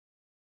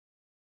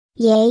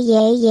Yay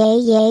yay yay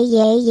yay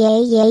yay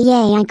yay yay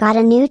yay, I got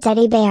a new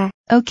teddy bear.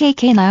 Okay,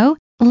 Caillou,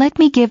 let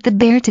me give the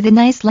bear to the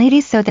nice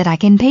lady so that I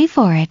can pay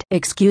for it.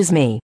 Excuse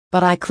me,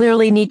 but I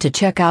clearly need to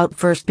check out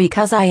first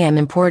because I am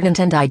important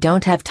and I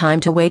don't have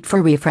time to wait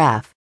for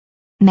riffraff.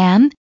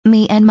 Ma'am,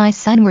 me and my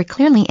son were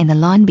clearly in the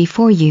lawn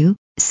before you,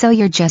 so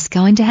you're just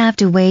going to have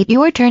to wait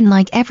your turn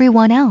like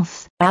everyone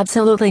else.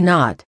 Absolutely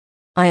not.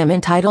 I am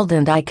entitled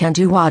and I can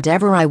do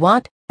whatever I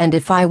want, and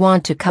if I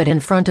want to cut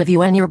in front of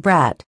you and your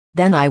brat,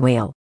 then I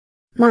will.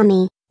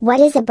 Mommy, what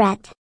is a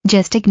brat?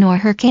 Just ignore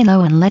her,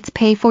 Caillou, and let's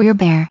pay for your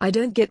bear. I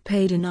don't get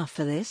paid enough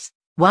for this.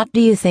 What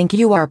do you think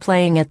you are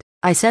playing at?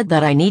 I said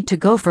that I need to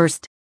go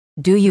first.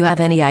 Do you have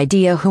any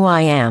idea who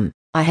I am?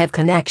 I have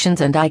connections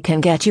and I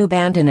can get you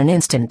banned in an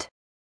instant.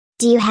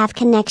 Do you have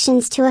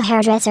connections to a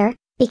hairdresser?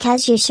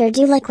 Because you sure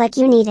do look like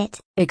you need it.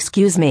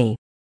 Excuse me.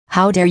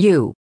 How dare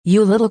you,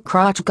 you little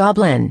crotch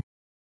goblin?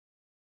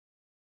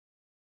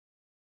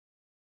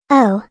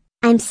 Oh,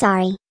 I'm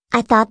sorry.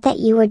 I thought that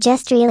you were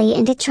just really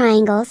into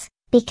triangles,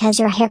 because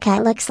your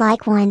haircut looks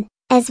like one,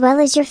 as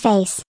well as your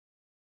face.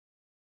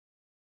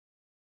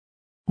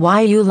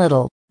 Why, you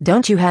little,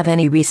 don't you have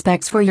any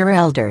respects for your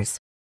elders?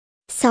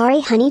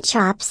 Sorry, honey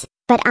chops,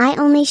 but I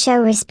only show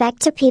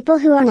respect to people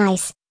who are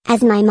nice,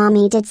 as my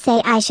mommy did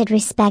say I should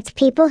respect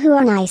people who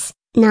are nice,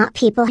 not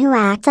people who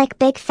act like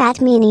big fat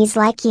meanies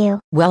like you.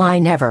 Well, I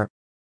never.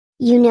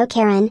 You know,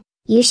 Karen,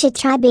 you should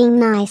try being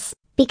nice,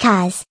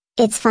 because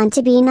it's fun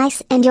to be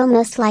nice and you'll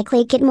most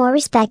likely get more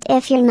respect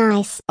if you're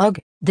nice. Ugh,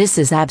 this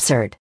is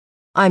absurd.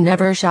 I'm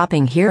never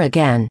shopping here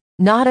again,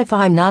 not if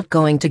I'm not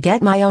going to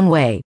get my own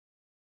way.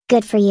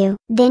 Good for you.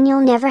 Then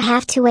you'll never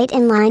have to wait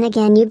in line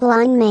again, you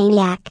blonde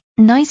maniac.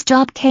 Nice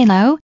job,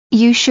 Caillou.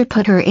 You should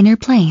put her in her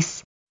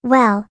place.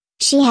 Well,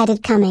 she had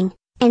it coming,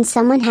 and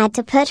someone had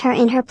to put her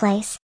in her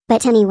place.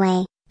 But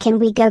anyway, can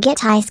we go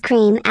get ice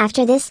cream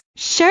after this?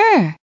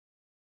 Sure.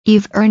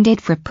 You've earned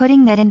it for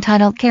putting that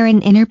entitled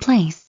Karen in her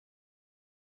place.